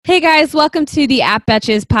Hey guys, welcome to the App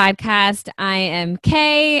Betches podcast. I am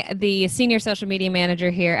Kay, the senior social media manager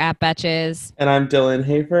here at Betches. And I'm Dylan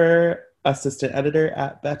Hafer, assistant editor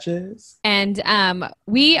at Betches. And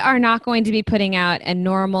we are not going to be putting out a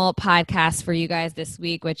normal podcast for you guys this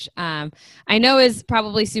week, which I know is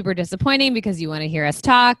probably super disappointing because you want to hear us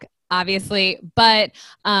talk, obviously, but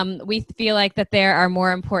we feel like that there are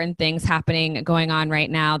more important things going on right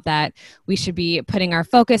now that we should be putting our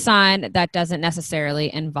focus on that doesn't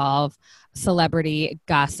necessarily involve celebrity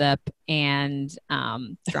gossip and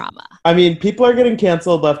drama. I mean, people are getting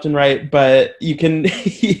canceled left and right, but you can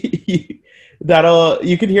you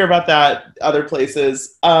can hear about that other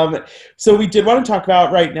places. So we did want to talk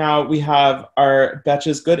about right now, we have our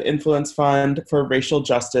Betches Good Influence Fund for Racial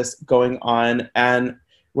Justice going on, and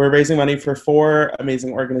we're raising money for 4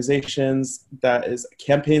 amazing organizations. That is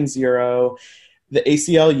Campaign Zero, the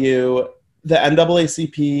ACLU, the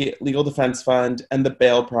NAACP Legal Defense Fund, and the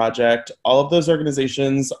Bail Project. All of those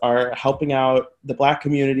organizations are helping out the Black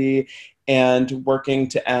community and working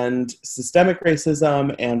to end systemic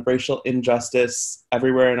racism and racial injustice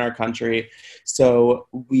everywhere in our country. So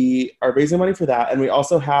we are raising money for that. And we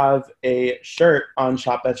also have a shirt on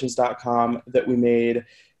shopbetches.com that we made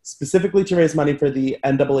specifically to raise money for the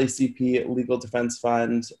NAACP Legal Defense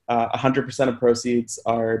Fund. 100% of proceeds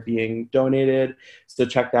are being donated, so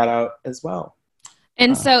check that out as well.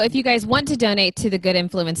 And so if you guys want to donate to the Good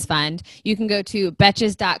Influence Fund, you can go to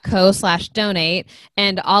betches.co/donate,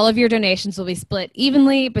 and all of your donations will be split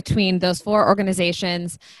evenly between those 4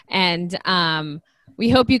 organizations. And we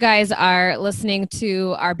hope you guys are listening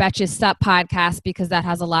to our Betches Sup podcast because that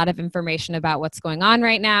has a lot of information about what's going on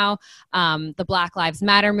right now. The Black Lives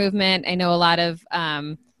Matter movement. I know a lot of,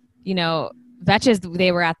 Betches,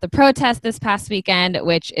 they were at the protest this past weekend,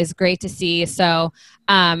 which is great to see. So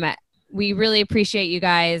we really appreciate you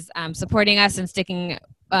guys supporting us and sticking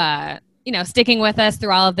with us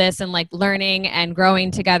through all of this and like learning and growing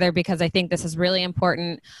together, because I think this is really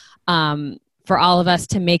important for all of us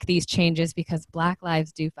to make these changes because Black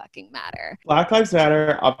lives do fucking matter. Black Lives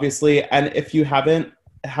Matter, obviously. And if you haven't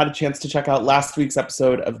had a chance to check out last week's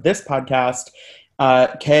episode of this podcast,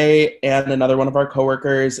 Kay and another one of our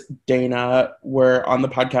coworkers, Dana, were on the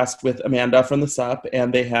podcast with Amanda from the SUP,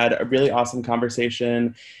 and they had a really awesome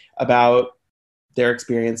conversation about their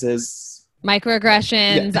experiences.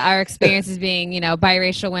 Microaggressions, our experiences being,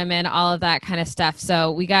 biracial women, all of that kind of stuff.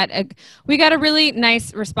 So we got a really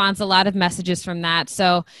nice response, a lot of messages from that.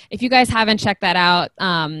 So if you guys haven't checked that out,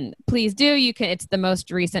 please do. It's the most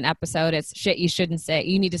recent episode. It's shit you shouldn't say.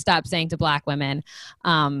 You need to stop saying to Black women.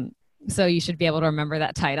 So you should be able to remember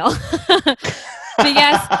that title. But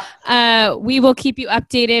yes, we will keep you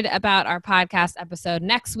updated about our podcast episode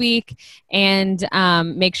next week. And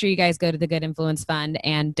make sure you guys go to the Good Influence Fund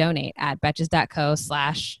and donate at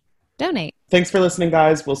betches.co/donate. Thanks for listening,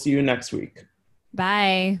 guys. We'll see you next week.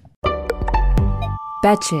 Bye.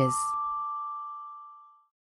 Betches.